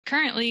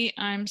currently,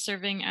 I'm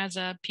serving as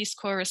a Peace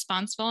Corps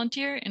response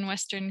volunteer in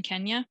Western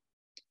Kenya,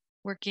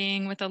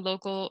 working with a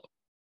local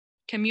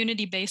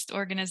community-based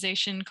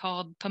organization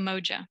called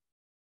Pamoja.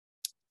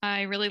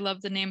 I really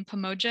love the name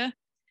Pamoja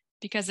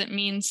because it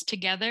means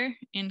together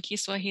in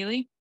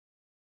Kiswahili.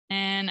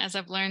 And as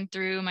I've learned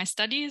through my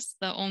studies,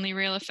 the only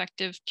real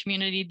effective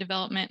community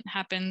development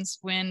happens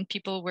when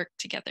people work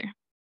together.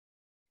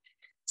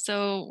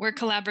 So we're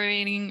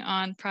collaborating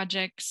on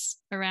projects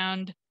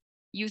around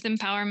youth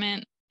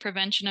empowerment,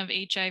 prevention of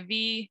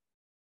HIV,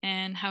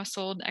 and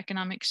household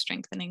economic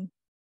strengthening.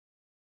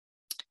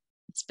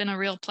 It's been a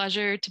real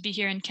pleasure to be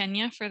here in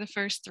Kenya for the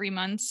first 3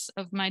 months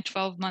of my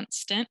 12-month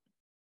stint.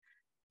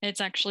 It's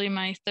actually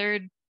my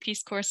third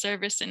Peace Corps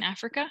service in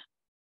Africa,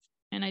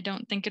 and I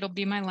don't think it'll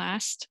be my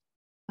last.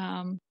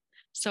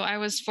 So I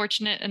was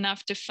fortunate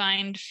enough to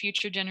find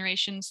Future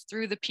Generations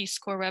through the Peace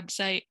Corps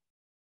website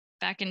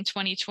back in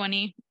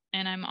 2020,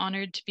 and I'm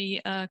honored to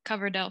be a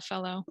Coverdell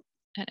Fellow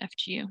at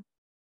FGU.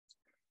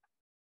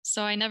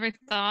 So I never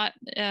thought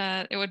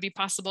it would be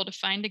possible to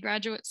find a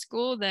graduate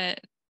school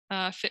that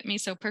fit me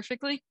so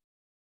perfectly.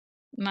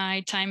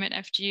 My time at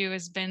FGU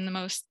has been the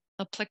most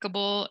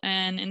applicable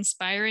and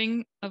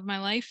inspiring of my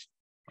life.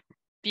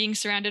 Being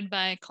surrounded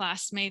by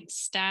classmates,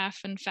 staff,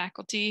 and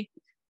faculty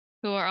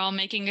who are all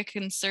making a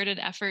concerted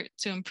effort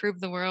to improve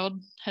the world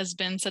has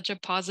been such a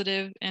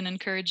positive and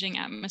encouraging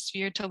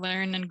atmosphere to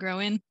learn and grow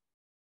in.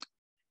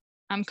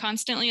 I'm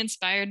constantly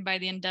inspired by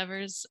the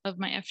endeavors of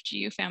my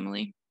FGU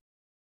family.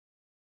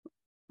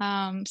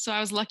 So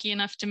I was lucky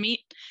enough to meet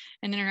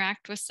and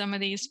interact with some of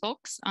these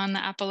folks on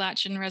the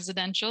Appalachian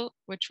Residential,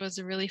 which was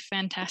a really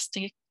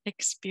fantastic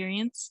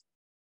experience.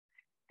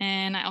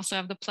 And I also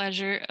have the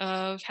pleasure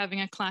of having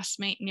a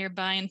classmate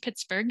nearby in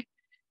Pittsburgh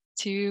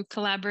to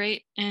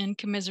collaborate and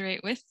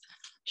commiserate with.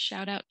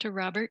 Shout out to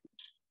Robert.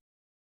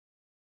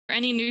 For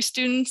any new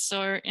students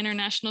or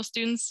international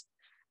students,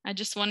 I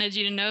just wanted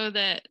you to know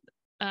that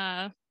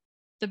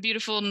the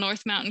beautiful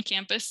North Mountain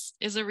campus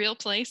is a real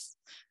place.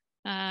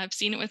 I've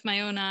seen it with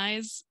my own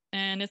eyes,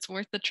 and it's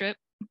worth the trip.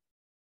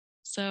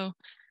 So,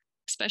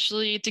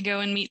 especially to go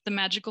and meet the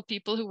magical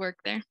people who work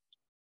there.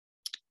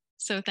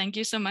 So thank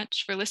you so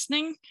much for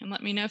listening, and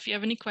let me know if you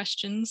have any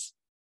questions.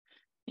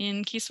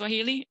 In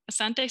Kiswahili,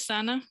 asante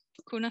sana,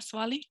 kuna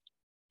swali?